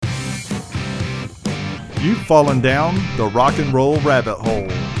You've fallen down the rock and roll rabbit hole.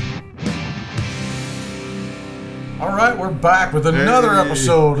 All right, we're back with another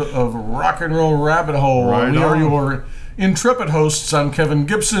episode of Rock and Roll Rabbit Hole. Right we on. are your intrepid hosts. I'm Kevin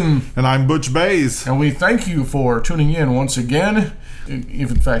Gibson. And I'm Butch Bays. And we thank you for tuning in once again. If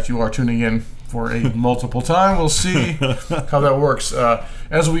in fact you are tuning in for a multiple time, we'll see how that works.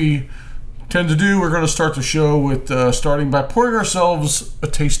 As we tend to do, we're going to start the show with starting by pouring ourselves a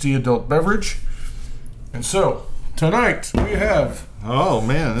tasty adult beverage. And so, tonight we have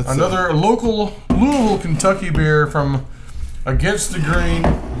another local Louisville, Kentucky beer from Against the Grain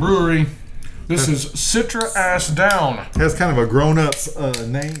Brewery. This is Citra Ass Down. It has kind of a grown-up's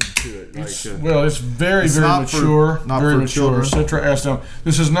name to it. It's very mature. Not very for mature. children. Citra Ass Down.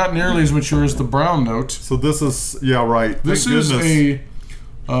 This is not nearly as mature as the brown note. So this is, right. This Thank is goodness.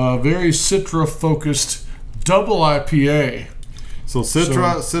 a very Citra-focused double IPA. So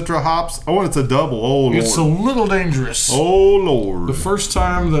Citra hops. Oh, it's a double. Oh, Lord. It's a little dangerous. Oh, Lord. The first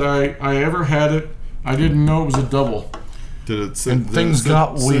time that I ever had it, I didn't know it was a double. Things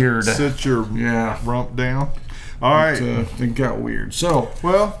got weird. Sit your rump down. All right. It got weird. So,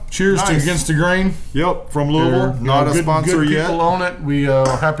 cheers to nice. Against the Grain. Yep, from Louisville. They're, not a good, sponsor good yet. People own it. We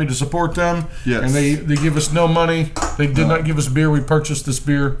are happy to support them. Yes. And they give us no money. They did not give us beer. We purchased this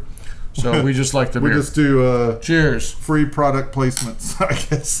beer. So we just like the beer. We just do cheers. Free product placements, I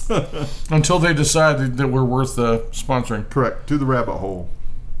guess. Until they decide that we're worth sponsoring. Correct. To the rabbit hole.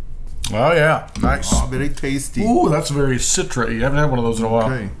 Oh, yeah. Nice. Oh, very tasty. Ooh, that's very citra-y. I haven't had one of those in a while.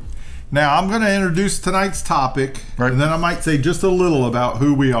 Okay. Now, I'm going to introduce tonight's topic, right. And then I might say just a little about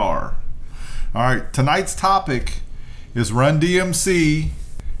who we are. All right. Tonight's topic is Run DMC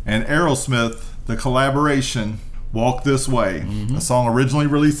and Aerosmith, the collaboration, Walk This Way. Mm-hmm. A song originally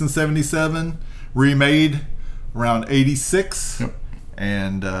released in 1977, remade around 1986, yep.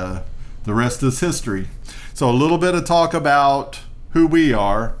 And the rest is history. So a little bit of talk about who we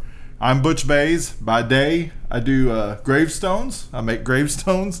are. I'm Butch Bays. By day, I do gravestones. I make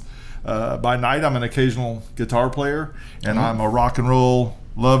gravestones. By night, I'm an occasional guitar player, and I'm a rock and roll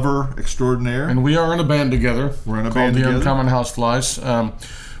lover extraordinaire. And we are in a band together. We're in a called band the together. Uncommon Houseflies.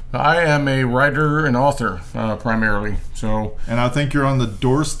 I am a writer and author primarily. And I think you're on the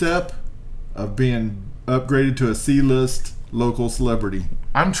doorstep of being upgraded to a C-list local celebrity.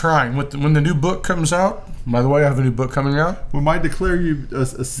 I'm trying. When the new book comes out, by the way, I have a new book coming out. We might declare you a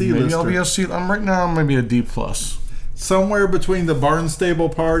C-lister. Maybe I'll be a C. I'm right now maybe a D+. Somewhere between the Barnstable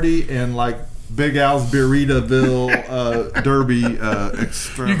Party and like Big Al's Burritoville Derby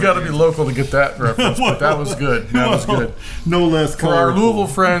extravaganza. You got to be local to get that reference, but that was good. That was good. No less colorful. For our Louisville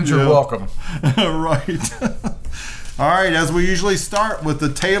friends, you're welcome. Right. All right, as we usually start with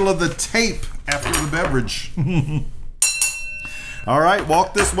the tail of the tape after the beverage. All right,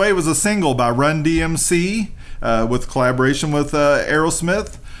 Walk This Way was a single by Run DMC with collaboration with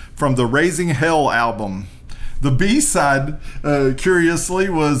Aerosmith from the Raising Hell album. The B-side, curiously,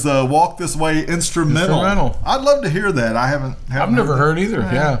 was Walk This Way instrumental. I'd love to hear that. I've never heard either,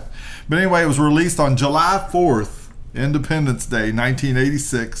 yeah. But anyway, it was released on July 4th, Independence Day,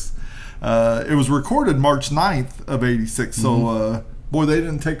 1986. It was recorded March 9th of 86, so boy, they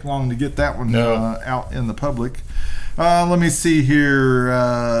didn't take long to get that one out in the public. Let me see here.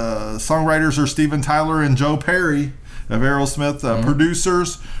 Songwriters are Steven Tyler and Joe Perry of Aerosmith.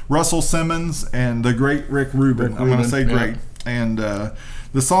 Producers, Russell Simmons and the great Rick Rubin. I'm going to say great. And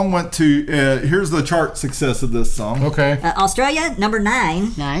the song went to, here's the chart success of this song. Okay. Australia, number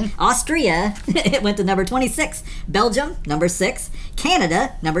 9. Austria, it went to number 26. Belgium, number 6.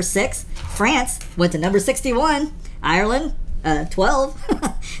 Canada, number 6. France went to number 61. Ireland,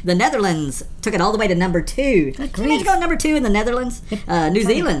 12. The Netherlands took it all the way to number 2. Can you imagine going number 2 in the Netherlands? New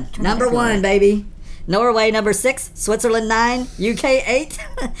Zealand, number 1, baby. Norway, number 6. Switzerland, 9. UK, 8.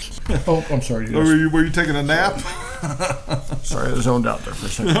 Oh, I'm sorry. Were you taking a nap? Sorry, I zoned out there for a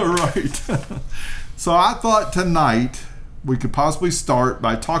second. Right. So I thought tonight we could possibly start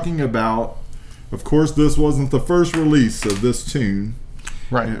by talking about, of course, this wasn't the first release of this tune.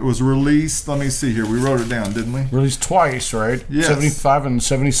 Right. It was released, let me see here, we wrote it down, didn't we? Released twice, right? Yes. 75 and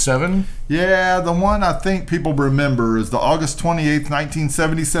 77? Yeah, the one I think people remember is the August 28th,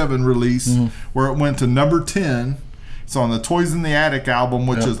 1977 release, where it went to number 10. It's on the Toys in the Attic album,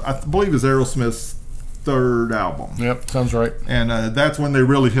 which is, I believe, is Aerosmith's third album. Yep, sounds right. And that's when they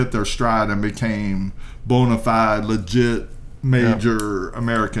really hit their stride and became bona fide, legit, major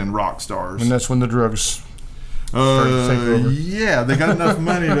American rock stars. And that's when the drugs... yeah, they got enough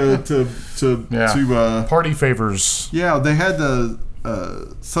money to party favors. Yeah, they had the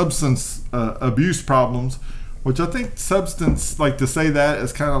substance abuse problems, which I think substance, like to say that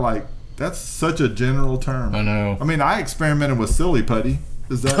is kind of like That's such a general term. I know. I mean, I experimented with Silly Putty.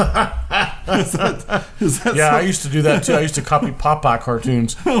 Is that? is that? Yeah, I used to do that too. I used to copy Popeye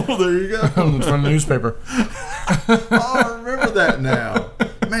cartoons. Well, there you go. From the newspaper. Oh, I remember that now.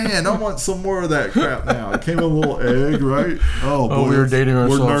 Man, I want some more of that crap now. It came in a little egg, right? Oh, boy. We were dating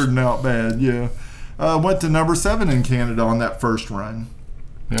ourselves. We're nerding out bad, yeah. Went to number 7 in Canada on that first run.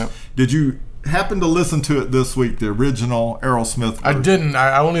 Yeah. Did you happen to listen to it this week, the original Aerosmith version? I didn't.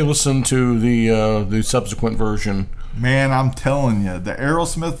 I only listened to the subsequent version. Man, I'm telling you, the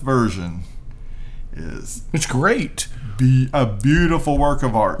Aerosmith version is... It's great. A beautiful work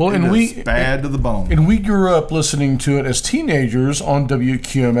of art. Well, bad to the bone. And we grew up listening to it as teenagers on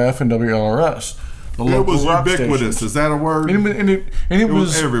WQMF and WLRS. It was ubiquitous. Stations. Is that a word? And it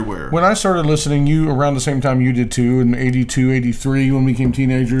was everywhere. When I started listening, you around the same time you did too, in 82, 83, when we became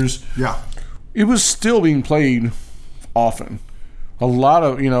teenagers. Yeah. It was still being played often. A lot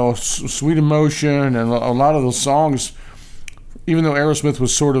of, Sweet Emotion and a lot of those songs, even though Aerosmith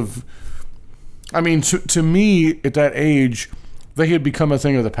was sort of, I mean, to me, at that age, they had become a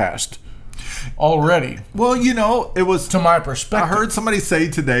thing of the past already. Well, it was... To my perspective. I heard somebody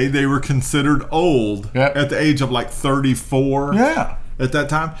say today they were considered old at the age of like 34 at that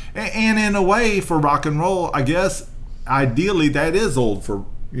time. And in a way, for rock and roll, I guess, ideally, that is old for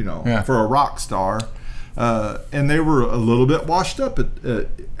a rock star. And they were a little bit washed up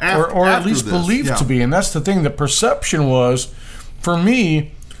or at least believed to be. And that's the thing. The perception was, for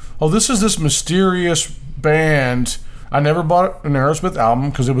me, this is this mysterious band. I never bought an Aerosmith album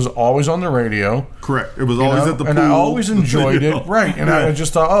because it was always on the radio. Correct. It was always at the pool. And I always enjoyed it. Right. And I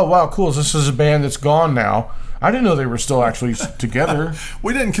just thought, oh, wow, cool. This is a band that's gone now. I didn't know they were still actually together.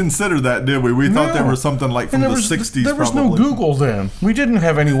 We didn't consider that, did we? We thought they were something like from the 60s. There was no Google then. We didn't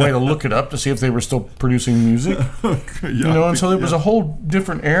have any way to look it up to see if they were still producing music. And so it was a whole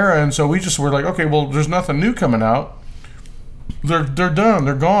different era. And so we just were like, okay, well, there's nothing new coming out. They're done.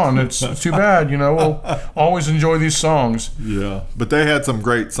 They're gone. It's too bad. We'll always enjoy these songs. Yeah, but they had some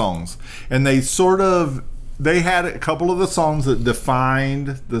great songs, and they had a couple of the songs that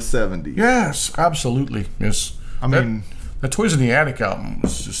defined the 70s. Yes, absolutely. Yes. I mean, that Toys in the Attic album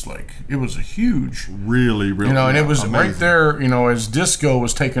was just like, it was a huge... Really, really and it was amazing. Right there, as disco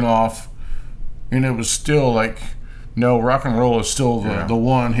was taking off, and it was still like, no, rock and roll is still the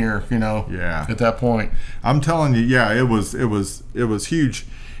one here, at that point. I'm telling you, it was huge.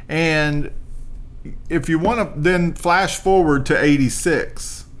 And if you want to then flash forward to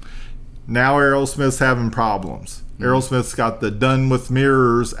 86... Now Aerosmith's having problems. Aerosmith's got the Done with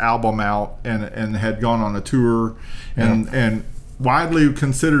Mirrors album out and had gone on a tour and widely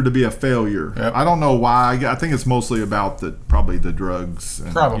considered to be a failure. Yep. I don't know why. I think it's mostly about probably the drugs.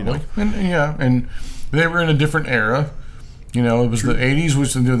 And, probably. And they were in a different era. It was the 80s,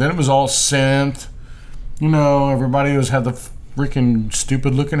 which then it was all synth. Everybody had the freaking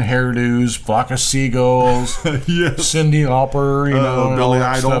stupid looking hairdos, Flock of Seagulls, yes. Cindy Lauper, Billy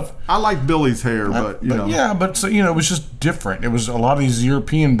Idol. Stuff. I like Billy's hair, but it was just different. It was a lot of these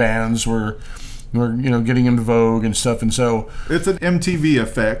European bands were getting into vogue and stuff, and so it's an MTV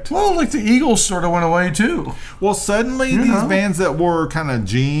effect. Well, like the Eagles sort of went away too. Well, suddenly these bands that wore kind of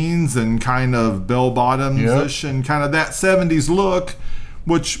jeans and kind of bell bottoms-ish and kind of that 70s look,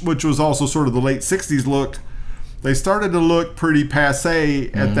 which was also sort of the late 60s look. They started to look pretty passe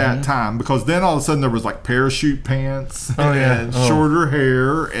at that time because then all of a sudden there was like parachute pants and shorter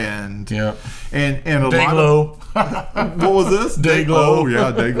hair and a Day-Glo. lot of what was this? Day-Glo. Oh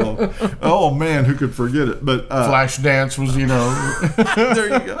yeah, Day-Glo. Oh man, who could forget it? But Flashdance was there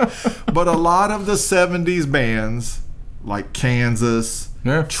you go. But a lot of the 70s bands like Kansas,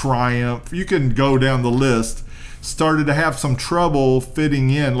 Triumph, you can go down the list, started to have some trouble fitting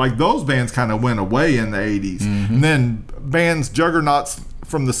in. Like those bands kind of went away in the 80s. And then bands, juggernauts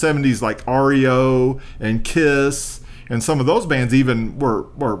from the 70s like REO and Kiss and some of those bands even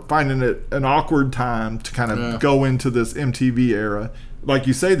were finding it an awkward time to kind of go into this MTV era. Like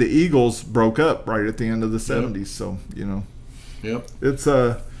you say, the Eagles broke up right at the end of the 70s. So,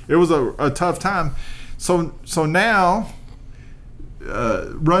 it was a tough time. So now...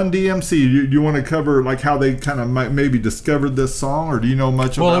 Run DMC. Do you want to cover like how they kind of maybe discovered this song, or do you know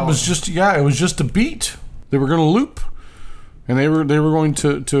much about? Well, it was just a beat. They were going to loop, and they were going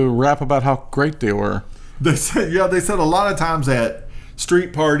to rap about how great they were. They said a lot of times at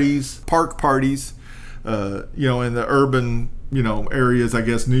street parties, park parties, in the urban areas. I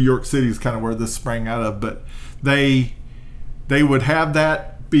guess New York City is kind of where this sprang out of, but they would have that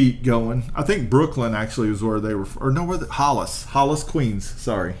beat going. I think Brooklyn actually was where they were, Hollis, Queens.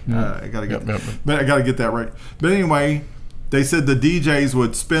 Sorry, I gotta get that right. But anyway, they said the DJs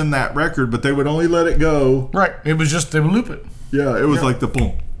would spin that record, but they would only let it go. Right. It was just, they would loop it. Yeah, it was like the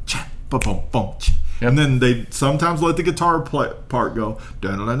boom, cha, boom, boom, cha. And then they sometimes let the guitar part go,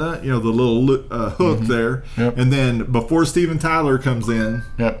 da-da-da-da, the little hook there. Yep. And then before Steven Tyler comes in,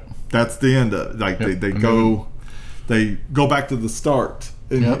 Yep. that's the end of it. Like they go back to the start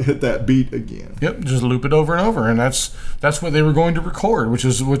and hit that beat again. Yep, just loop it over and over, and that's what they were going to record, which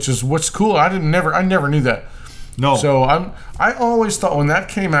is what's cool. I never knew that. No. So I always thought when that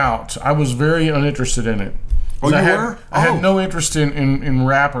came out, I was very uninterested in it. Oh, you were? I had no interest in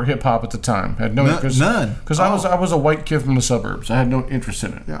rap or hip hop at the time. I had no interest. None. Because I was a white kid from the suburbs. I had no interest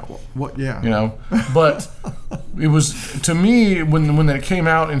in it. Yeah. What? Yeah. But it was, to me, when it came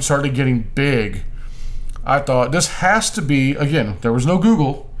out and started getting big, I thought this has to be, again, there was no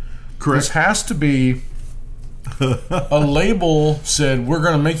Google. Correct. This has to be a label said, we're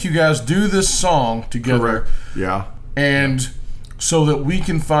going to make you guys do this song together. Correct. Yeah. And so that we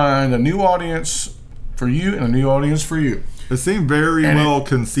can find a new audience for you and a new audience for you. It seemed very well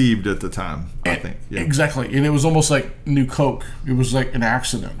conceived at the time, I think. Yeah. Exactly. And it was almost like New Coke. It was like an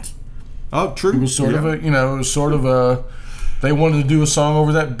accident. Oh, true. It was sort of they wanted to do a song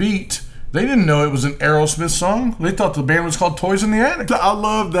over that beat. They didn't know it was an Aerosmith song. They thought the band was called Toys in the Attic. I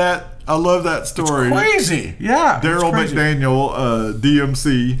love that story. It's crazy. Yeah. Daryl McDaniel,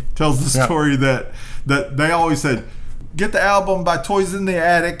 DMC, tells the story that they always said, get the album by Toys in the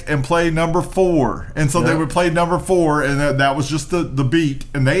Attic and play number 4. And so they would play number 4, and that was just the beat.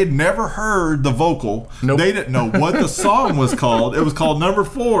 And they had never heard the vocal. Nope. They didn't know what the song was called. It was called number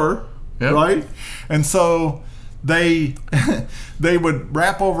 4, right? And so they would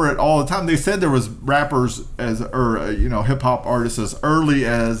rap over it all the time. They said there was rappers hip hop artists as early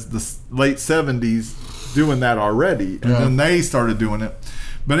as the late 70s doing that already, and then they started doing it.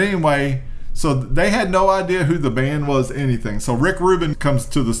 But anyway, so they had no idea who the band was, anything. So Rick Rubin comes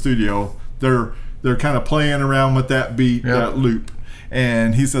to the studio. They're kind of playing around with that beat, that loop.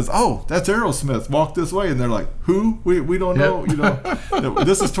 And he says, "Oh, that's Aerosmith. Walk this way." And they're like, "Who? We don't know.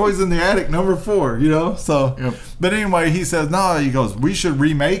 This is Toys in the Attic, number 4. So, but anyway, he says, "No." He goes, "We should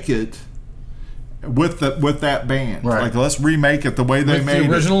remake it with that band. Right. Like, let's remake it the way they made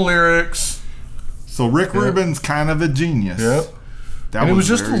the original lyrics." So Rick Rubin's kind of a genius. Yep. And it was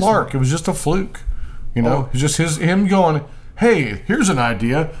just a lark. It was just a fluke. It was just him going, hey, here's an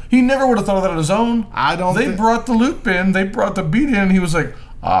idea. He never would have thought of that on his own. They brought the loop in. They brought the beat in. He was like,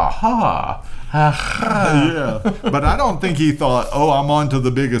 aha. Yeah. But I don't think he thought, I'm on to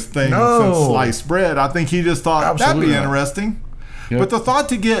the biggest thing since sliced bread. I think he just thought, that'd be interesting. Yep. But the thought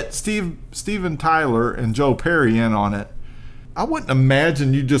to get Steven Tyler and Joe Perry in on it, I wouldn't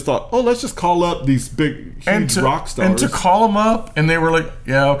imagine you just thought, let's just call up these big, huge rock stars. And to call them up, and they were like,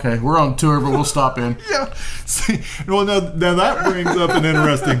 yeah, okay, we're on tour, but we'll stop in. Yeah. See, well, now that brings up an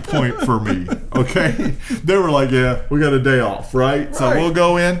interesting point for me, okay? They were like, yeah, we got a day off, right? So we'll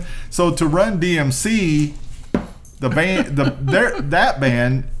go in. So to Run DMC, the band, that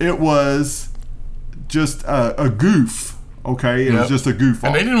band, it was just a goof. Okay, it was just a goof off.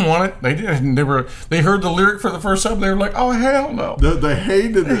 And they didn't want it. They didn't. They heard the lyric for the first time. They were like, "Oh hell no!" They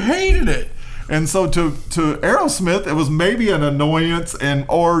hated it. They hated it. And so to Aerosmith, it was maybe an annoyance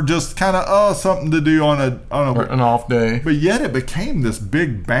or just kind of something to do on an off day. But yet it became this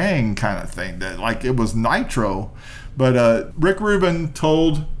big bang kind of thing that like it was nitro. But Rick Rubin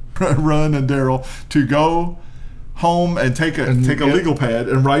told Run and Daryl to go home and take a legal pad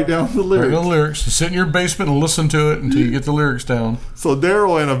and write down the lyrics. Write the lyrics. Sit in your basement and listen to it until you get the lyrics down. So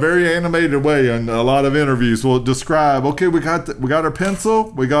Daryl, in a very animated way, in a lot of interviews, will describe, okay, we got our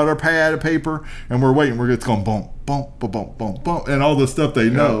pencil, we got our pad of paper, and we're waiting. We're just going boom, boom, boom, boom, boom, boom, and all the stuff they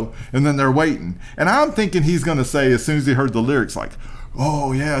know, and then they're waiting. And I'm thinking he's going to say, as soon as he heard the lyrics, like,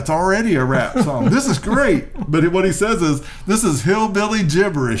 oh yeah, it's already a rap song. This is great. But what he says is, this is hillbilly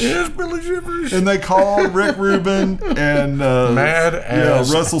gibberish. Hillbilly gibberish. And they called Rick Rubin and mad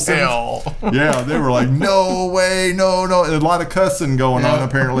as Russell Simmons. Yeah, they were like, no way, no. And a lot of cussing going on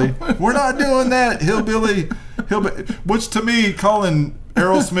apparently. We're not doing that, hillbilly. Which to me, calling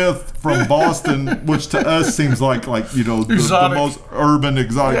Aerosmith from Boston, which to us seems like the most urban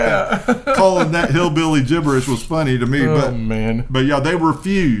exotic thing. Calling that hillbilly gibberish was funny to me. But yeah, they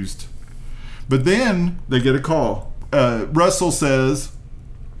refused. But then they get a call. Russell says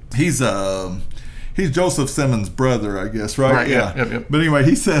he's Joseph Simmons' brother, I guess, right? Right. Yeah. But anyway,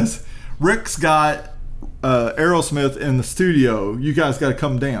 he says Rick's got Aerosmith in the studio. You guys got to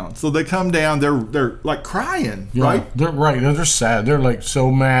come down. So they come down. They're like crying, right? They're sad. They're like so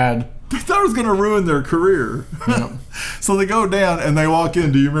mad. They thought it was going to ruin their career. Yep. So they go down and they walk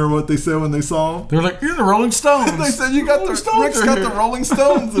in. Do you remember what they said when they saw them? They're like, "You're the Rolling Stones." They said, "You got Rick's got the Rolling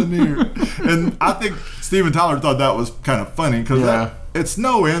Stones in here." And I think Steven Tyler thought that was kind of funny because it's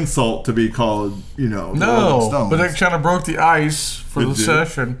no insult to be called, the Rolling Stones. But it kind of broke the ice for the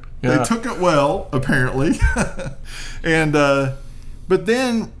session. Yeah. They took it well, apparently. And but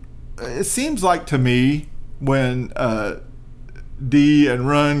then it seems like to me when D and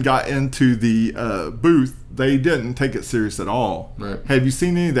Run got into the booth, they didn't take it serious at all. Right. Have you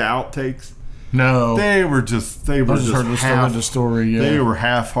seen any of the outtakes? No. They were just heard the story. Yeah. They were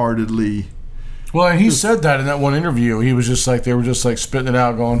half-heartedly. Well, and he said that in that one interview. He was just like, they were just like spitting it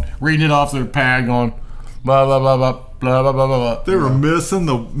out, reading it off their pad, going blah blah blah blah blah blah blah blah. They were missing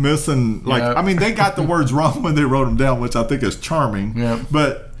I mean, they got the words wrong when they wrote them down, which I think is charming. Yeah.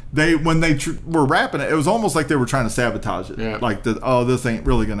 But when they were rapping it, it was almost like they were trying to sabotage it. Yeah. Like this ain't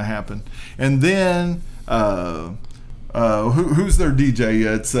really going to happen. And then who's their DJ?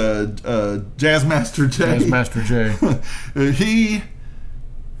 It's Jazzmaster Jay. Jazzmaster Jay.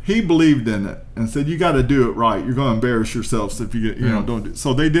 He believed in it and said, "You got to do it right. You're going to embarrass yourselves if you don't do it."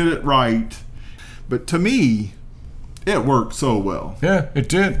 So they did it right. But to me, it worked so well. Yeah, it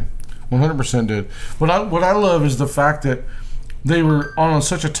did. 100% did. What I love is the fact that they were on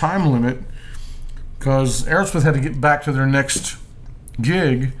such a time limit because Aerosmith had to get back to their next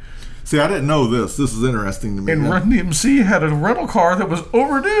gig. See, I didn't know this. This is interesting to me. And Run DMC had a rental car that was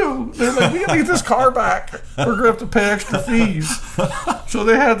overdue. They're like, "We got to get this car back. We're going to have to pay extra fees." So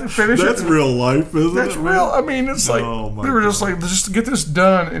they had to finish it. That's real life, isn't it? That's real. I mean, it's like, they were just like, "Just get this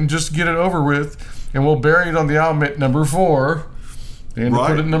done and just get it over with. And we'll bury it on the album at number 4. And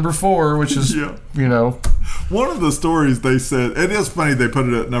put it at number 4, which is, One of the stories they said, it is funny they put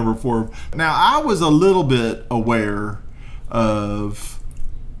it at number 4. Now, I was a little bit aware of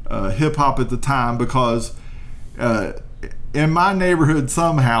hip-hop at the time because in my neighborhood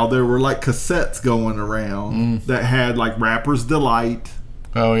somehow there were like cassettes going around that had like Rapper's Delight.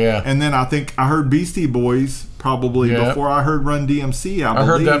 Oh, yeah. And then I think I heard Beastie Boys probably before I heard Run DMC, I believe.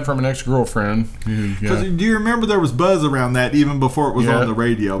 Heard that from an ex-girlfriend. Because do you remember there was buzz around that even before it was on the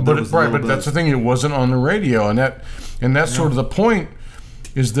radio? But that's the thing, it wasn't on the radio. And that's sort of the point,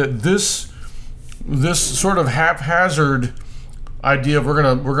 is that this sort of haphazard idea of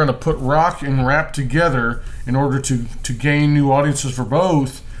we're gonna put rock and rap together in order to gain new audiences for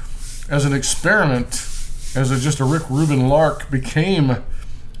both as an experiment, as just a Rick Rubin lark, became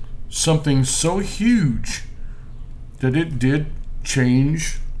something so huge that it did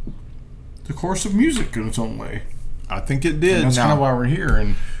change the course of music in its own way. I think it did. And that's kind of why we're here.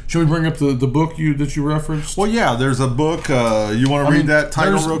 And should we bring up the book that you referenced? Well, yeah, there's a book. You want to read that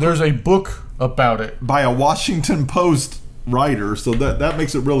title? There's a book about it by a Washington Post writer, so that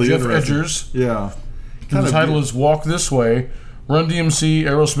makes it really Jeff interesting. Edgers. Yeah. The title is Walk This Way, Run DMC,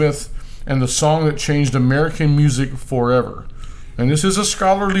 Aerosmith, and the Song That Changed American Music Forever. And this is a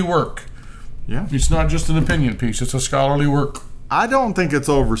scholarly work. Yeah. It's not just an opinion piece. It's a scholarly work. I don't think it's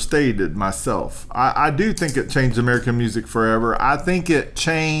overstated myself. I do think it changed American music forever. I think it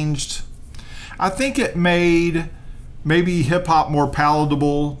made maybe hip-hop more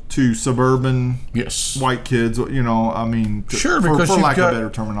palatable to suburban white kids. For lack of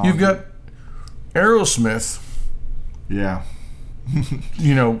better terminology. You've got Aerosmith. Yeah.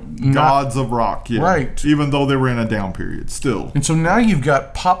 Gods of rock, right? Even though they were in a down period, still. And so now you've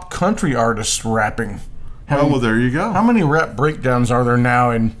got pop country artists rapping. Well, there you go. How many rap breakdowns are there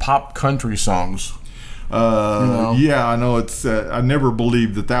now in pop country songs? Yeah, I know it's. I never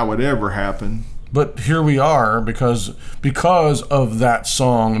believed that would ever happen. But here we are because of that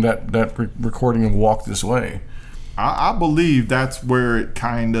song, that recording of Walk This Way. I believe that's where it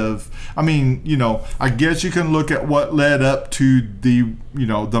kind of, I guess you can look at what led up to the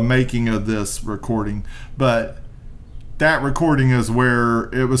making of this recording, but that recording is where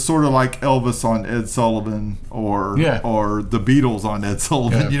it was sort of like Elvis on Ed Sullivan or the Beatles on Ed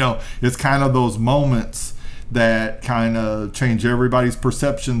Sullivan. Yeah. It's kind of those moments that kind of change everybody's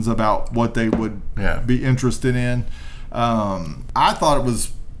perceptions about what they would be interested in. I thought it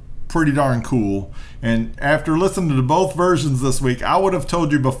was pretty darn cool, and after listening to both versions this week, I would have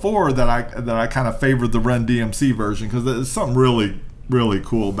told you before that I kind of favored the Run DMC version because there's something really, really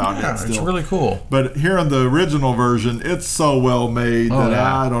cool about it. Yeah, it's really cool. But hearing the original version, it's so well made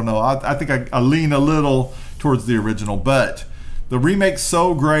I don't know. I think I lean a little towards the original, but the remake's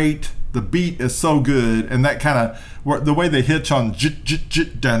so great. The beat is so good, and that kind of the way they hitch on jit jit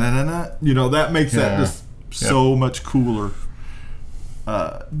jit da na na na, that makes that just so much cooler.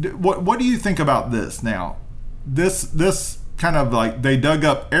 What do you think about this now? This kind of like they dug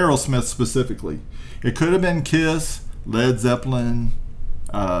up Aerosmith specifically. It could have been Kiss, Led Zeppelin.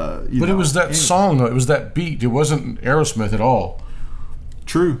 But it was that song, though. It was that beat. It wasn't Aerosmith at all.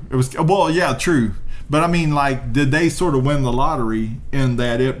 True. It was true. But I mean, like, did they sort of win the lottery in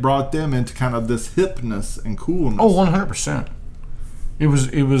that it brought them into kind of this hipness and coolness? Oh, 100%. It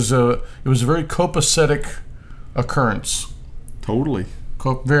was a very copacetic occurrence. Totally.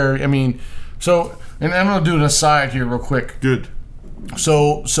 Very. I mean, so, and I'm gonna do an aside here real quick. Good.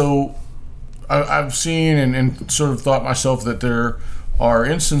 So I've seen and sort of thought myself that there are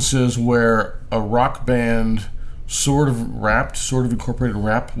instances where a rock band sort of incorporated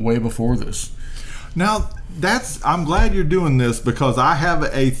rap way before this. Now, I'm glad you're doing this because I have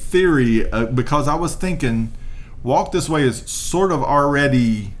a theory, because I was thinking Walk This Way is sort of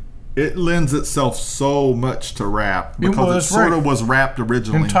already, it lends itself so much to rap because it sort of was rapped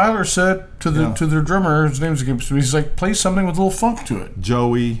originally. And Tyler said to their drummer, his name's he's like, play something with a little funk to it.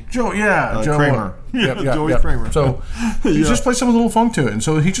 Joey Kramer. Joey Kramer. So he just played something with a little funk to it, and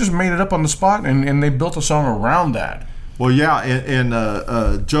so he just made it up on the spot, and they built a song around that. Well, yeah,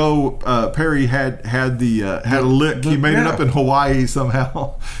 and Joe Perry had a lick. He made it up in Hawaii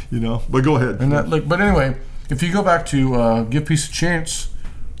somehow, But go ahead. And but anyway, if you go back to "Give Peace a Chance,"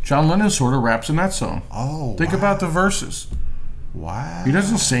 John Lennon sort of raps in that song. Oh, think about the verses. Wow, he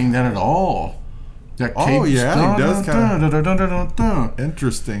doesn't sing that at all. That cadence, he does kind of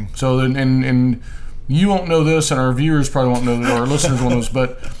interesting. So and you won't know this, and our viewers probably won't know this, or our listeners won't know this,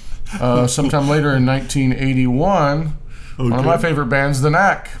 but sometime later in 1981. Okay. One of my favorite bands, The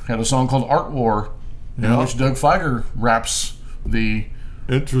Knack, had a song called Art War, in which Doug Feiger raps the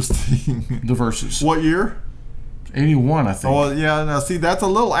verses. What year? 81, I think. Oh, yeah. Now, see, that's a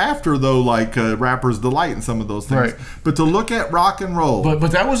little after, though, like Rapper's Delight and some of those things. Right. But to look at rock and roll.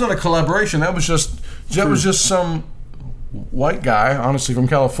 But that was not a collaboration. That was just some white guy, honestly, from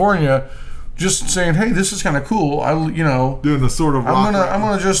California, just saying, "Hey, this is kind of cool." Doing the sort of rock. I'm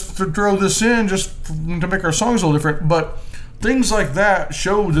gonna just throw this in just to make our songs a little different. But things like that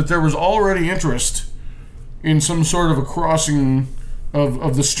showed that there was already interest in some sort of a crossing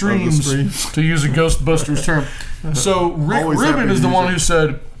of the streams, to use a Ghostbusters term. So Rick Rubin is the one who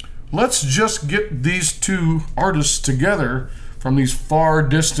said, "Let's just get these two artists together from these far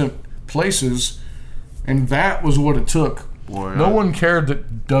distant places," and that was what it took. Boy, no one cared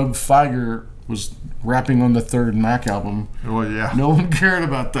that Doug Feiger was rapping on the third Mac album. Well, yeah. No one cared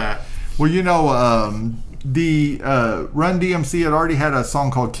about that. Well, the Run DMC had already had a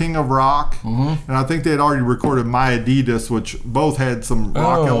song called King of Rock, and I think they had already recorded My Adidas, which both had some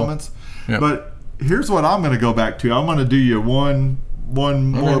rock elements. Yep. But here's what I'm going to go back to. I'm going to do you one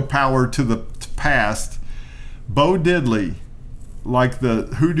more power to the past. Bo Diddley, like the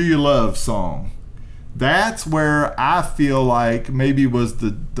Who Do You Love song. That's where I feel like maybe was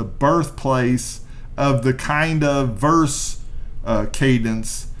the birthplace of the kind of verse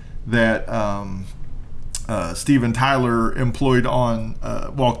cadence that Steven Tyler employed on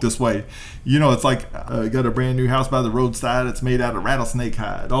Walk This Way. It's like got a brand new house by the roadside. It's made out of rattlesnake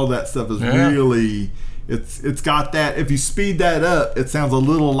hide. All that stuff is really, it's got that. If you speed that up, it sounds a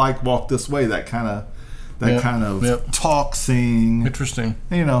little like Walk This Way. That kind of talk sing. Interesting.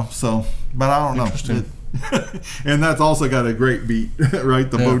 But I don't know. Interesting. And that's also got a great beat,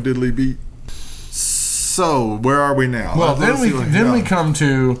 right? The Bo Diddley beat. So where are we now? Well, then we come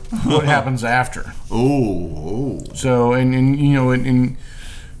to what happens after. Oh. So and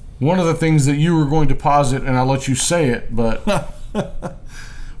one of the things that you were going to posit, and I'll let you say it, but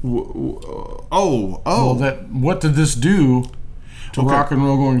well, that what did this do to rock and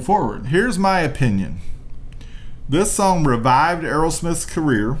roll going forward? Here's my opinion. This song revived Aerosmith's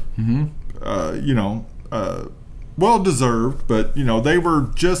career. Well deserved, but they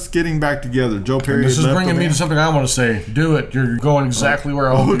were just getting back together. Joe Perry. This is bringing me to something I want to say. Do it. You're going exactly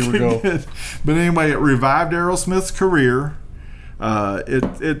where I hope you would go. Good. But anyway, it revived Aerosmith's career. I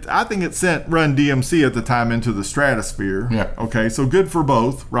think it sent Run DMC at the time into the stratosphere. Yeah. Okay, so good for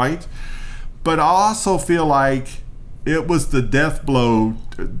both, right? But I also feel like it was the death blow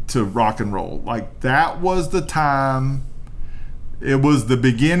to rock and roll. Like that was the time. It was the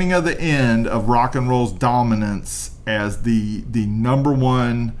beginning of the end of rock and roll's dominance as the number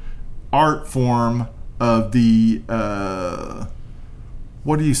one art form of the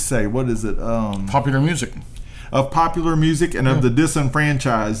what do you say? What is it? Popular music. Of popular music and of the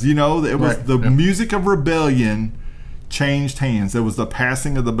disenfranchised. It was the music of rebellion changed hands. There was the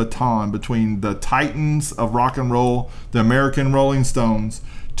passing of the baton between the titans of rock and roll, the American Rolling Stones,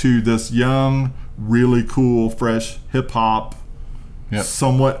 to this young, really cool, fresh hip hop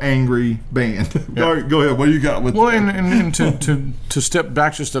somewhat angry band. Yep. All right, go ahead. What do you got with? Well, and to step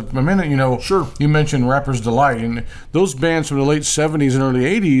back just a minute, Sure. You mentioned Rapper's Delight, and those bands from the late 70s and early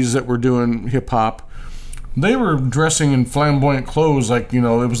 80s that were doing hip hop, they were dressing in flamboyant clothes, like they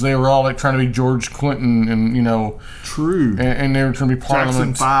were all like trying to be George Clinton, and True. and they were trying to be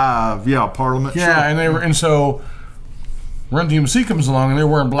Parliament. Jackson 5, Parliament. Yeah, sure. and so Run DMC comes along, and they're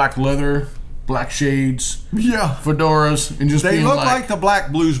wearing black leather, black shades, fedoras, and just they look like the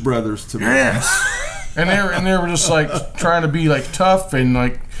Black Blues Brothers to me. Yes. and they were just like trying to be like tough and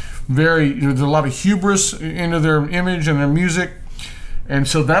like very. There's a lot of hubris into their image and their music. And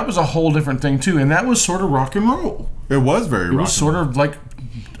so that was a whole different thing too, and that was sort of rock and roll. It was very rock. It was sort of like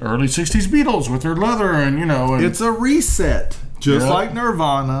early '60s Beatles with their leather, and And it's a reset, just like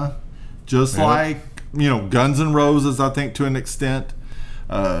Nirvana, just like Guns N' Roses. I think to an extent,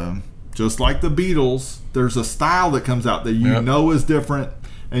 just like the Beatles. There's a style that comes out that you know is different,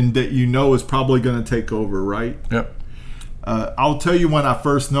 and that is probably going to take over, right? Yep. I'll tell you when I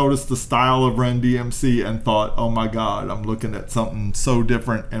first noticed the style of Run DMC and thought, oh my God, I'm looking at something so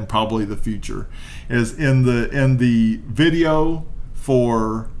different and probably the future, is in the video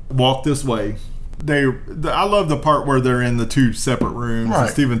for Walk This Way. I love the part where they're in the two separate rooms. Right. And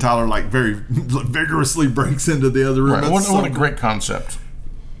Steven Tyler very vigorously breaks into the other room. Right. What a great concept.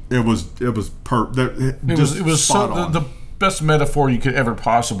 It was It was so the best metaphor you could ever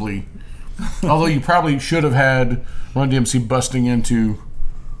possibly. Although you probably should have had Run DMC busting into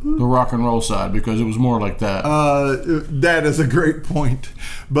the rock and roll side, because it was more like that. That is a great point.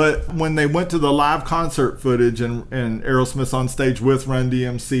 But when they went to the live concert footage and Aerosmith's on stage with Run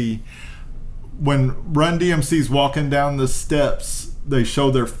DMC, when Run DMC's walking down the steps, they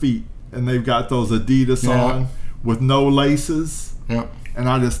show their feet, and they've got those Adidas on with no laces. Yep. And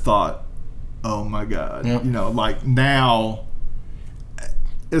I just thought, oh my God, Yep. Like now.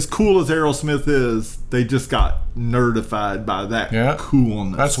 As cool as Aerosmith is, they just got nerdified by that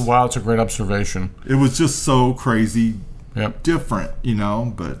coolness. That's wild. It's a great observation. It was just so crazy different,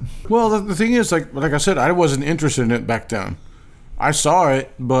 but... Well, the thing is, like I said, I wasn't interested in it back then. I saw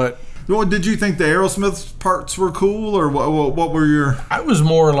it, but... Well, did you think the Aerosmith parts were cool, or what were your... I was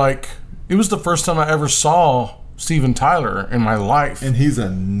more like... It was the first time I ever saw Steven Tyler in my life. And he's a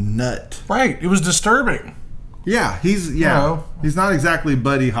nut. Right. It was disturbing. Yeah, he's not exactly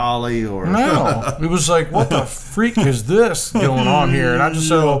Buddy Holly or... No. It was like, what the freak is this going on here? And I just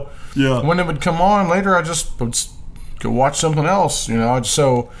when it would come on later, I just would go watch something else,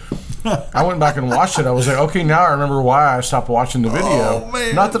 So I went back and watched it. I was like, okay, now I remember why I stopped watching the video. Oh,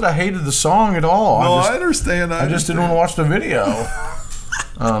 man. Not that I hated the song at all. No, I understand. I just didn't want to watch the video.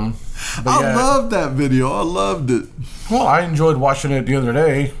 I loved that video. I loved it. Well, I enjoyed watching it the other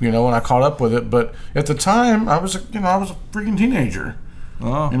day, when I caught up with it. But at the time, I was a freaking teenager.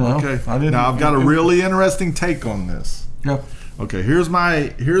 Oh, okay. Now I've got a really interesting take on this. Yeah. Okay, here's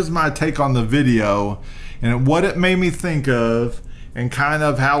my take on the video, and what it made me think of, and kind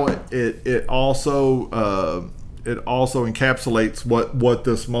of how it also encapsulates what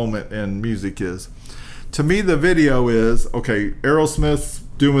this moment in music is. To me, the video is Aerosmith's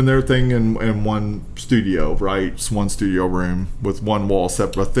doing their thing in one studio, right? It's one studio room with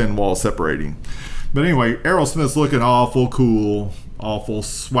a thin wall separating. But anyway, Aerosmith's looking awful cool, awful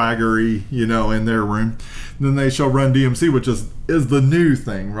swaggery, in their room. And then they show Run DMC, which is the new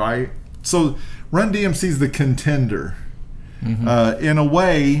thing, right? So Run DMC's the contender. Mm-hmm. In a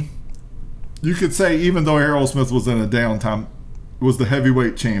way, you could say, even though Aerosmith was in a downtime, was the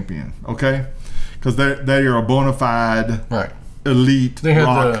heavyweight champion, okay? Because they are a bona fide elite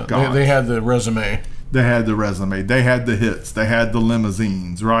rock guys. They had the resume. They had the resume. They had the hits. They had the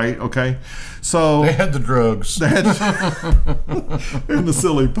limousines, right? Okay? So they had the drugs. They had and the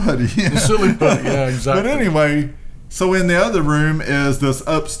Silly Putty. The Silly Putty, yeah, exactly. But anyway, so in the other room is this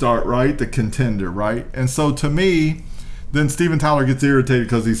upstart, right? The contender, right? And so to me, then Steven Tyler gets irritated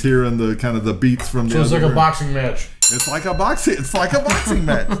because he's hearing the kind of the beats from the other room. So it's like a boxing match. It's like a boxing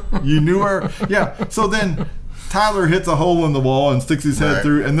match. You knew her. Yeah. So then Tyler hits a hole in the wall and sticks his head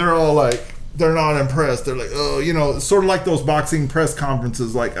through, and they're all like, they're not impressed. They're like, oh, sort of like those boxing press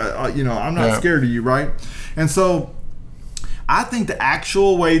conferences, like, I'm not scared of you, right? And so I think the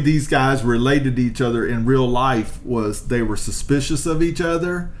actual way these guys related to each other in real life was they were suspicious of each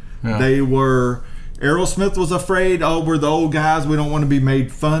other. Yeah. Aerosmith was afraid, we're the old guys, we don't want to be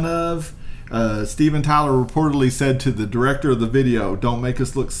made fun of. Steven Tyler reportedly said to the director of the video, don't make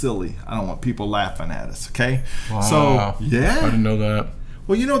us look silly. I don't want people laughing at us, okay? Wow. So, yeah. I didn't know that.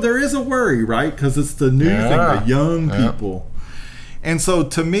 Well, there is a worry, right? Because it's the new thing, the young people. And so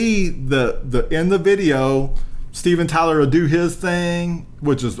to me, the in the video, Steven Tyler will do his thing,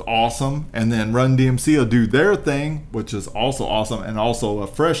 which is awesome, and then Run DMC will do their thing, which is also awesome, and also a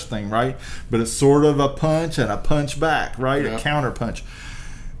fresh thing, right? But it's sort of a punch and a punch back, right? A counter punch.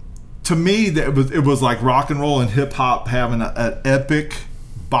 To me, it was like rock and roll and hip hop having an epic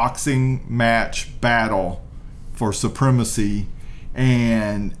boxing match battle for supremacy,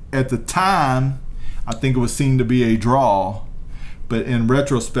 and at the time, I think it was seen to be a draw, but in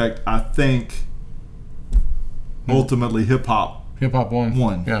retrospect, I think ultimately hip hop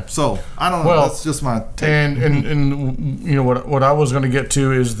won. Yeah. So I don't know. Well, that's just my take. And you know what I was going to get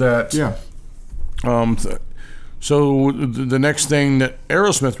to is that. Yeah. So the next thing that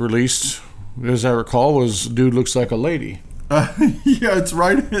Aerosmith released, as I recall, was "Dude Looks Like a Lady." Yeah, it's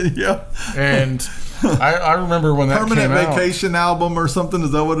right. Yeah. And I remember when that Permanent came out. Vacation album or something.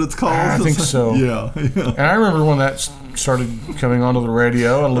 Is that what it's called? I think so. Yeah. And I remember when that started coming onto the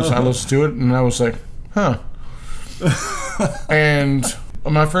radio. I listened to it, and I was like, huh. And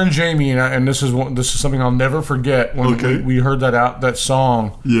my friend Jamie and this is something I'll never forget when we heard that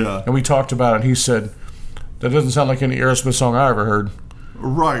song. Yeah. And we talked about it. And he said, "That doesn't sound like any Aerosmith song I ever heard."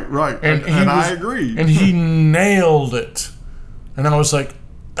 Right. And I agree. And he nailed it. And I was like,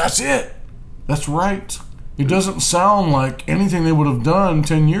 "That's it. That's right. It doesn't sound like anything they would have done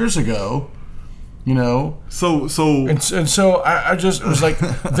 10 years ago." You know, so I just, it was like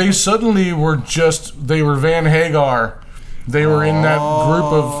they suddenly were Van Hagar. They were in that group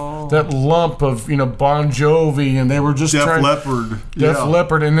of that lump of Bon Jovi, and they were just Def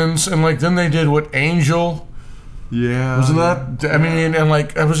Leppard, and then they did what Angel. Yeah, wasn't that? I mean, and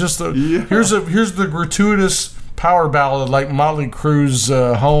like it was just here's the gratuitous power ballad like Motley Crue's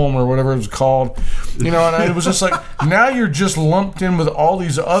Home or whatever it was called. And it was just like now you're just lumped in with all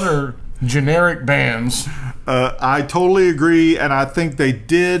these other generic bands. I totally agree, and I think they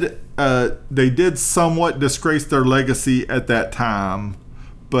did somewhat disgrace their legacy at that time.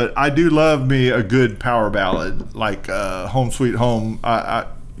 But I do love me a good power ballad like "Home Sweet Home." I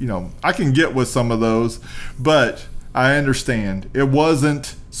can get with some of those, but I understand it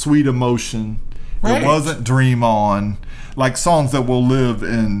wasn't Sweet Emotion. Right. It wasn't Dream On. Like songs that will live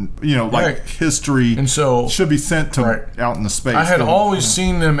in, history, and so should be sent to out in the space. I had always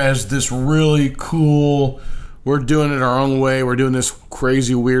seen them as this really cool. We're doing it our own way. We're doing this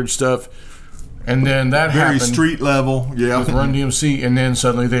crazy weird stuff, and then that very happened street level, with Run DMC, and then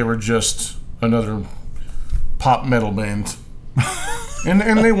suddenly they were just another pop metal band,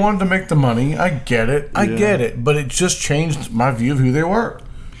 and they wanted to make the money. I get it, but it just changed my view of who they were,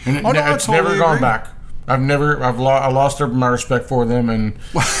 and it's never gone back. I lost my respect for them, and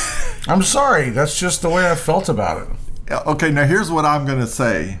I'm sorry. That's just the way I felt about it. Okay, now here's what I'm going to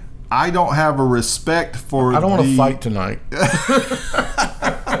say. I don't have a respect for. I don't want to fight tonight.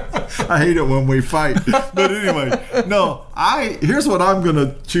 I hate it when we fight. But anyway, here's what I'm going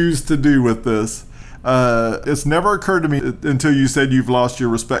to choose to do with this. It's never occurred to me until you said you've lost your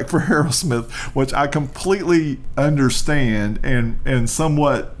respect for Aerosmith, which I completely understand and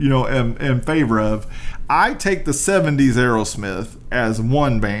somewhat, am in favor of. I take the 70s Aerosmith as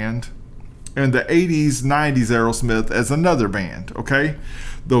one band and the 80s, 90s Aerosmith as another band, okay?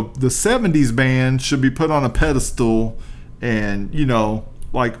 The 70s band should be put on a pedestal and,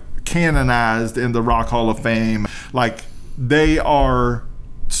 like canonized in the Rock Hall of Fame. Like they are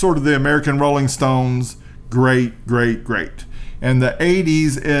sort of the American Rolling Stones, great. And the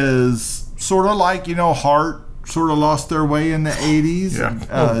 80s is sort of like, Heart sort of lost their way in the 80s.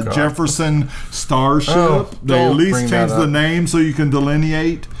 Yeah. Jefferson Starship. They at least changed the name so you can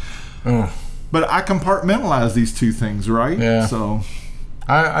delineate. Oh. But I compartmentalize these two things, right? Yeah. So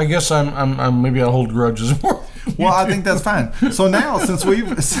I guess I'm maybe I hold grudges more. Well, I think that's fine. So now since we've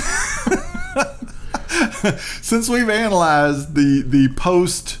analyzed the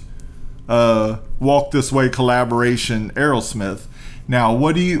post Walk This Way collaboration Aerosmith, now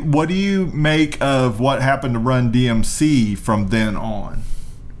what do you make of what happened to Run DMC from then on?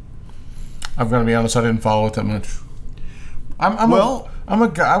 I'm gonna be honest, I didn't follow it that much. I'm a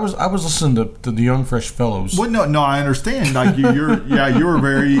guy. I was listening to the Young Fresh Fellows. Well, no, I understand. Like you were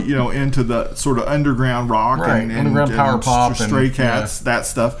very into the sort of underground rock and underground power pop, Stray Cats, that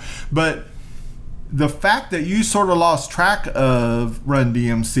stuff. But the fact that you sort of lost track of Run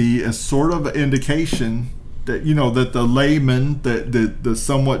DMC is sort of an indication that that the layman, the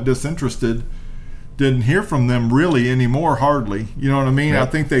somewhat disinterested, didn't hear from them really anymore. Hardly. You know what I mean? Yep.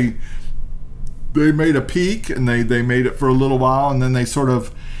 I think they made a peak and they made it for a little while, and then they sort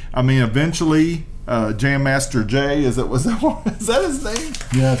of, eventually Jam Master Jay. Is that his name?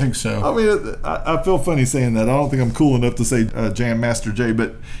 Yeah, I think so. I mean, I feel funny saying that. I don't think I'm cool enough to say Jam Master Jay,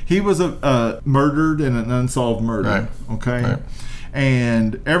 but he was murdered in an unsolved murder. Right. Okay, right.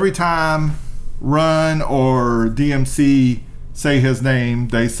 And every time Run or DMC say his name,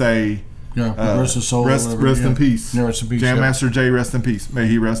 they say, rest his soul. Rest in peace. Yeah, rest in peace. Jam Master Jay, rest in peace. May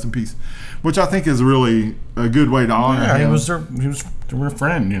he rest in peace. Which I think is really a good way to honor him. He was their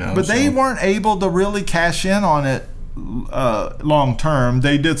friend, But they weren't able to really cash in on it long term.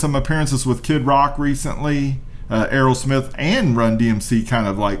 They did some appearances with Kid Rock recently. Aerosmith and Run DMC kind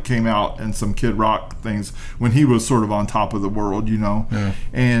of like came out in some Kid Rock things when he was sort of on top of the world,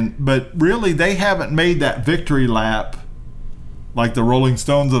 Yeah. But really, they haven't made that victory lap like the Rolling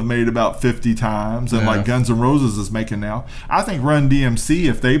Stones have made about 50 times, and like Guns N' Roses is making now. I think Run DMC,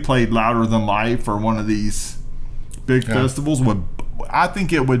 if they played Louder Than Life or one of these big festivals, I think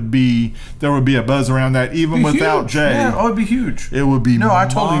there would be a buzz around that even without huge. Jay. Yeah, it would be huge. It would be I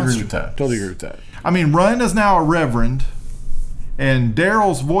totally agree with that. I mean, Run is now a reverend, and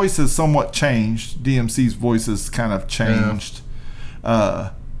Daryl's voice has somewhat changed. DMC's voice has kind of changed.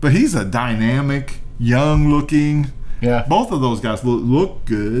 But he's a dynamic, young-looking. Yeah. Both of those guys look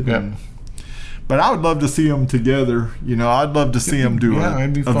good. Yeah. But I would love to see them together. I'd love to see them do a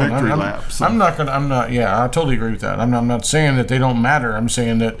victory lap. So. I totally agree with that. I'm not saying that they don't matter. I'm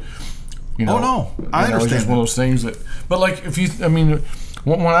saying that, Oh, no. I understand. It's just one of those things that, but like,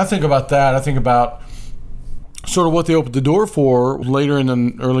 when I think about that, I think about sort of what they opened the door for. Later in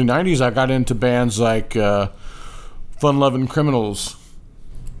the early 90s, I got into bands like Fun Lovin' Criminals,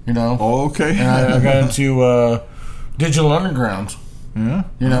 Oh, okay. And I got into Digital Underground. Yeah.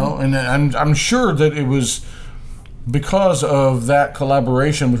 And I'm sure that it was because of that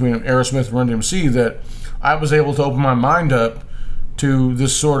collaboration between Aerosmith and Run DMC that I was able to open my mind up to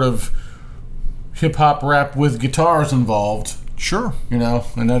this sort of hip-hop rap with guitars involved. Sure. And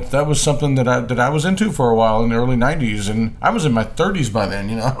that was something that I was into for a while in the early 90s, and I was in my 30s by then,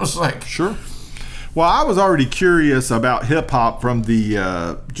 I was like... Sure. Well, I was already curious about hip-hop from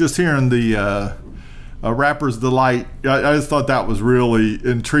the, just hearing the Rapper's Delight. I just thought that was really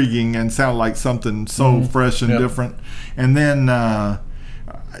intriguing and sounded like something so fresh and different. And then,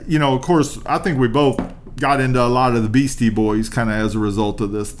 of course, I think we both got into a lot of the Beastie Boys kind of as a result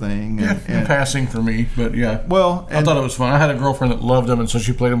of this thing. In passing for me, but yeah. Well, I thought it was fun. I had a girlfriend that loved them, and so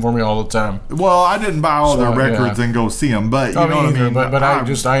she played them for me all the time. Well, I didn't buy all their records and go see them, but you know what I mean. But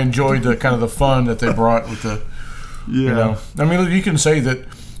I enjoyed the kind of the fun that they brought with the. Yeah. I mean, you can say that.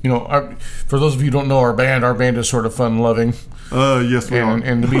 For those of you who don't know our band is sort of fun-loving. Yes, we are.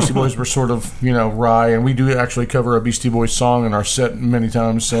 And the Beastie Boys were sort of, wry, and we do actually cover a Beastie Boys song in our set many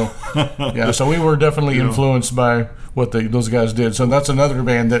times. So, so we were definitely influenced by what those guys did. So that's another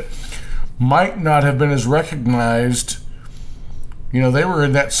band that might not have been as recognized. They were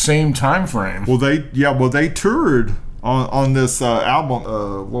in that same time frame. Well, they toured on this album,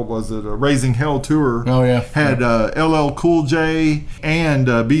 what was it? A Raising Hell tour. Oh yeah, had LL Cool J and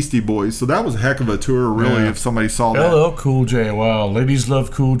Beastie Boys. So that was a heck of a tour, really. If somebody saw that. LL Cool J. Wow, ladies love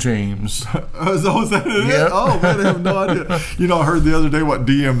Cool James. Is that it? Yep. Oh man, I have no idea. I heard the other day what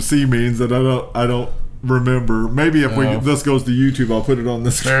DMC means, that I don't remember. Maybe if this goes to YouTube, I'll put it on the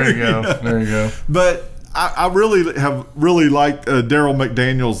screen. There you go. But I really have liked Daryl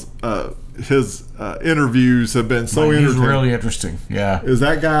McDaniel's. His interviews have been so He's entertaining. really interesting. Yeah, is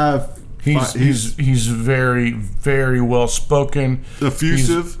that guy? He's very, very well spoken.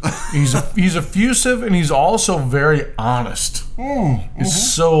 Effusive. He's effusive, and he's also very honest.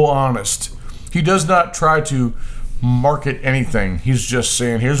 He's so honest. He does not try to market anything. He's just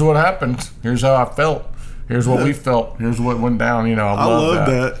saying, "Here's what happened. Here's how I felt. Here's what we felt. Here's what went down." I love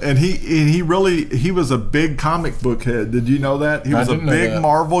that. And he was a big comic book head. Did you know that? He was a big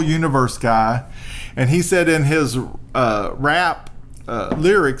Marvel Universe guy. And he said in his rap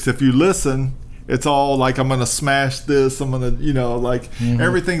lyrics, if you listen, it's all like, I'm going to smash this. I'm going to,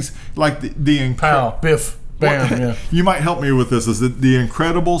 everything's like the Pow, biff, bam. You might help me with this. Is it the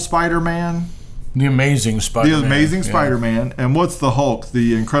Incredible Spider-Man? The Amazing Spider-Man. The Amazing Spider-Man. And what's the Hulk?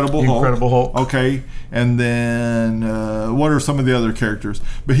 The Incredible Hulk. Incredible Hulk. Okay. And then what are some of the other characters?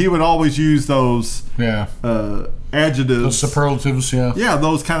 But he would always use those adjectives. Those superlatives, Yeah,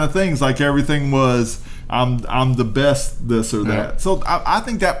 those kind of things. Like everything was, I'm the best this or that. So I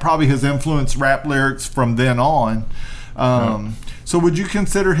think that probably has influenced rap lyrics from then on. So would you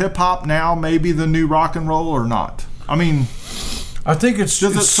consider hip-hop now maybe the new rock and roll or not? I mean... I think it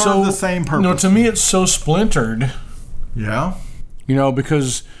serve the same purpose? To me, it's so splintered. Yeah.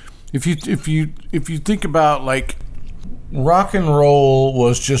 Because if you think about like rock and roll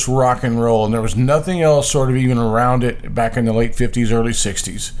was just rock and roll, and there was nothing else sort of even around it back in the late 50s, early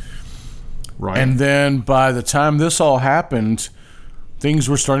 60s. Right. And then by the time this all happened, things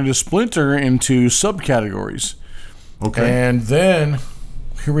were starting to splinter into subcategories. Okay. And then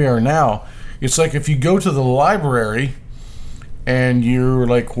here we are now. It's like if you go to the library and you're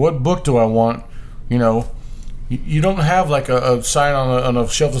like, what book do I want? You know, you don't have like a sign on a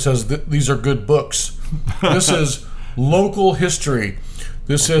shelf that says these are good books. This is local history.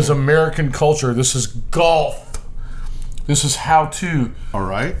 This is American culture. This is golf. This is how-to. All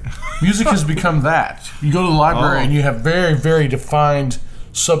right. Music has become that. You go to the library and you have very, very defined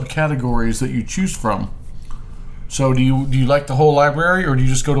subcategories that you choose from. So do you like the whole library, or do you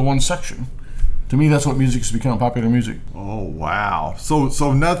just go to one section? To me, that's what music has become, popular music. Oh, wow.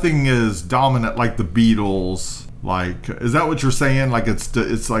 So nothing is dominant like the Beatles. Like, is that what you're saying? Like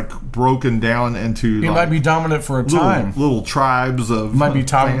it's like broken down into. It might be dominant for a time. Little tribes of. It might be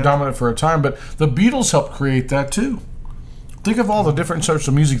dominant for a time, but the Beatles helped create that too. Think of all the different sorts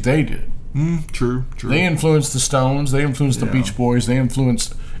of music they did. True. They influenced the Stones. They influenced the Beach Boys. They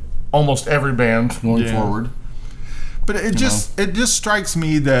influenced almost every band going forward. But it just strikes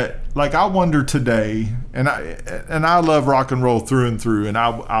me that, like, I wonder today, and I love rock and roll through and through, and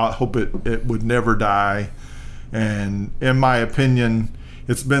I hope it would never die. And in my opinion,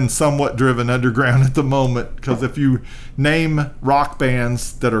 it's been somewhat driven underground at the moment, because if you name rock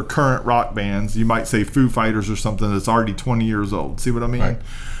bands that are current rock bands, you might say Foo Fighters or something that's already 20 years old. See what I mean? Right.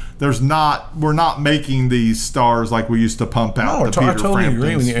 We're not making these stars like we used to pump out. No, I totally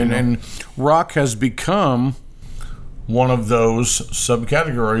agree with you. And rock has become one of those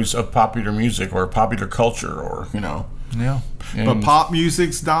subcategories of popular music or popular culture, or Yeah. But pop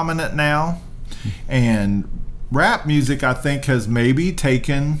music's dominant now, and rap music, I think, has maybe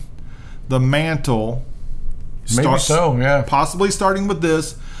taken the mantle. Maybe so, yeah. Possibly starting with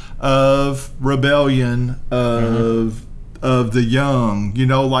this, of rebellion, of the young,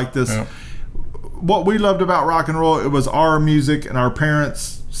 like this. Yeah. What we loved about rock and roll, it was our music, and our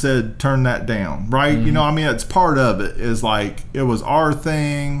parents said turn that down, right? It's part of it. Is like, it was our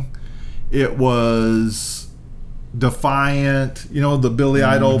thing. It was defiant, the Billy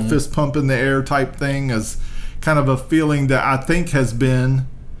Idol fist pump in the air type thing, is kind of a feeling that I think has been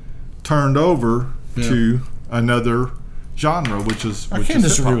turned over to another genre, which is I can't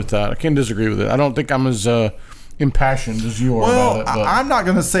disagree with that. I can't disagree with it. I don't think I'm as impassioned as you are about it. But I'm not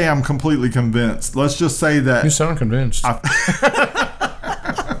going to say I'm completely convinced. Let's just say that you sound convinced.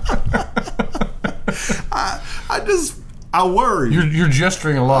 I worry. You're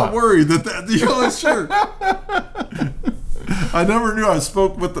gesturing a lot. I worry that it's true. I never knew I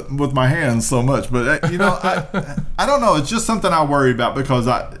spoke with my hands so much, but I don't know. It's just something I worry about, because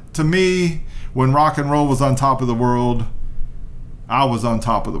to me, when rock and roll was on top of the world, I was on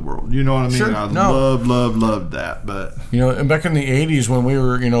top of the world. You know what I mean? Sure. I loved that. But and back in the 80s when we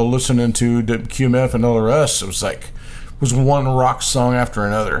were listening to QMF and all the rest, it was one rock song after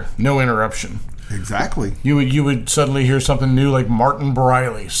another, no interruption. Exactly. You would suddenly hear something new, like Martin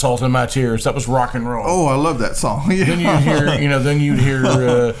Briley, "Salt in My Tears." That was rock and roll. Oh, I love that song. Yeah. Then you'd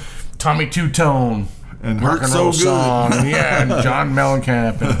hear Tommy Two Tone and rock Hurt and roll So song, Good. and John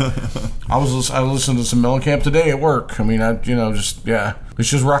Mellencamp. And I listened to some Mellencamp today at work. It's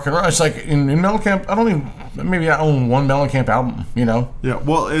just rock and roll. It's like in Mellencamp, maybe I own one Mellencamp album. Yeah,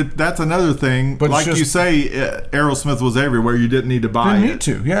 well, that's another thing. But like you say, Aerosmith was everywhere. You didn't need to buy it. Didn't need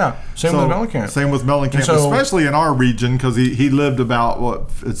to. Yeah, same with Mellencamp. Same with Mellencamp, especially in our region, because he lived about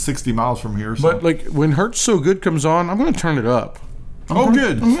 60 miles from here. So. But like when "Hurt So Good" comes on, I'm going to turn it up.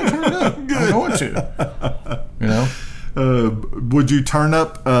 Good. I'm going to turn it up. Good. I'm going to. Would you turn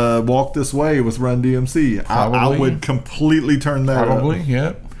up "Walk This Way" with Run DMC? I would completely turn that up. Probably,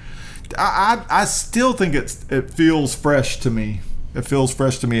 yeah. I still think it feels fresh to me. It feels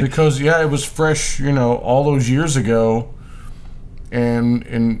fresh to me. Because, it was fresh, all those years ago.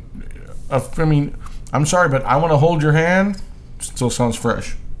 And I'm sorry, but "I Want to Hold Your Hand" still sounds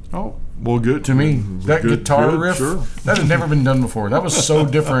fresh. Oh, well, good. To me, that guitar riff, sure. That had never been done before. That was so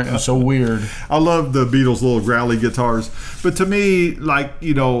different and so weird. I love the Beatles' little growly guitars. But to me, like,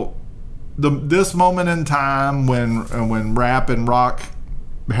 this moment in time when rap and rock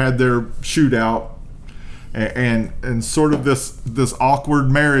had their shootout, and sort of this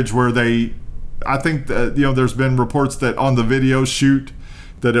awkward marriage where I think that, there's been reports that on the video shoot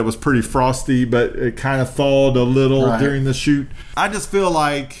that it was pretty frosty, but it kind of thawed a little during the shoot. I just feel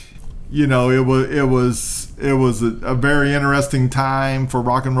like, it was a very interesting time for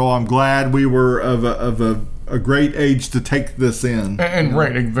rock and roll. I'm glad we were of a great age to take this in. And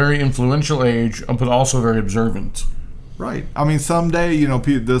right, a very influential age, but also very observant. Right. I mean, someday,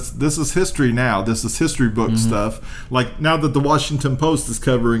 this is history now. This is history book stuff. Like, now that the Washington Post is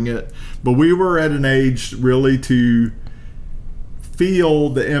covering it. But we were at an age, really, to feel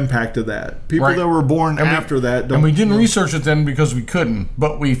the impact of that. People that were born after that don't... And we didn't research it then because we couldn't.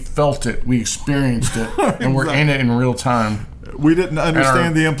 But we felt it. We experienced it. And we're in it in real time. We didn't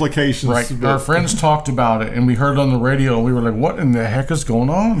understand the implications. Right. Our friends talked about it, and we heard it on the radio, and we were like, what in the heck is going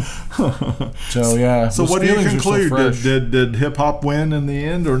on? So, yeah. So what do you conclude? Did hip-hop win in the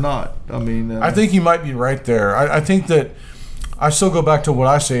end or not? I mean... I think you might be right there. I think that... I still go back to what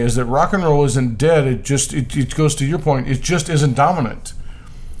I say, is that rock and roll isn't dead. It goes to your point. It just isn't dominant.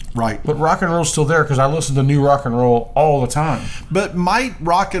 Right. But rock and roll's still there because I listen to new rock and roll all the time. But might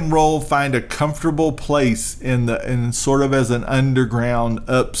rock and roll find a comfortable place in sort of as an underground,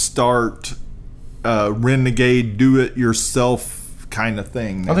 upstart, renegade, do-it-yourself kind of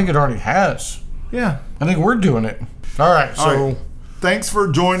thing now? I think it already has. Yeah. I think we're doing it. All right, so... Thanks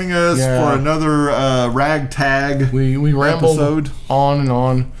for joining us for another ragtag We rambled episode. On and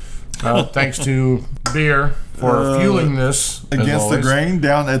on. Thanks to beer for fueling this. Against the Grain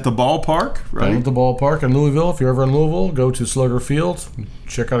down at the ballpark, right? Down at the ballpark in Louisville. If you're ever in Louisville, go to Slugger Field.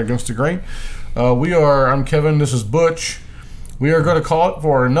 Check out Against the Grain. I'm Kevin. This is Butch. We are going to call it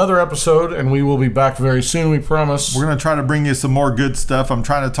for another episode, and we will be back very soon, we promise. We're going to try to bring you some more good stuff. I'm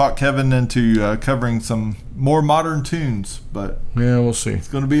trying to talk Kevin into covering some more modern tunes, but... Yeah, we'll see. It's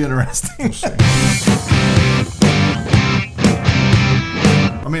going to be interesting. We'll see.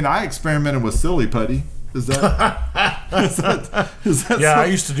 I mean, I experimented with Silly Putty. Is that yeah, I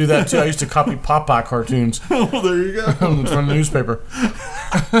used to do that too. I used to copy Popeye cartoons. Oh, there you go. From the newspaper.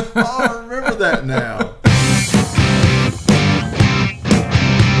 Oh, I remember that now.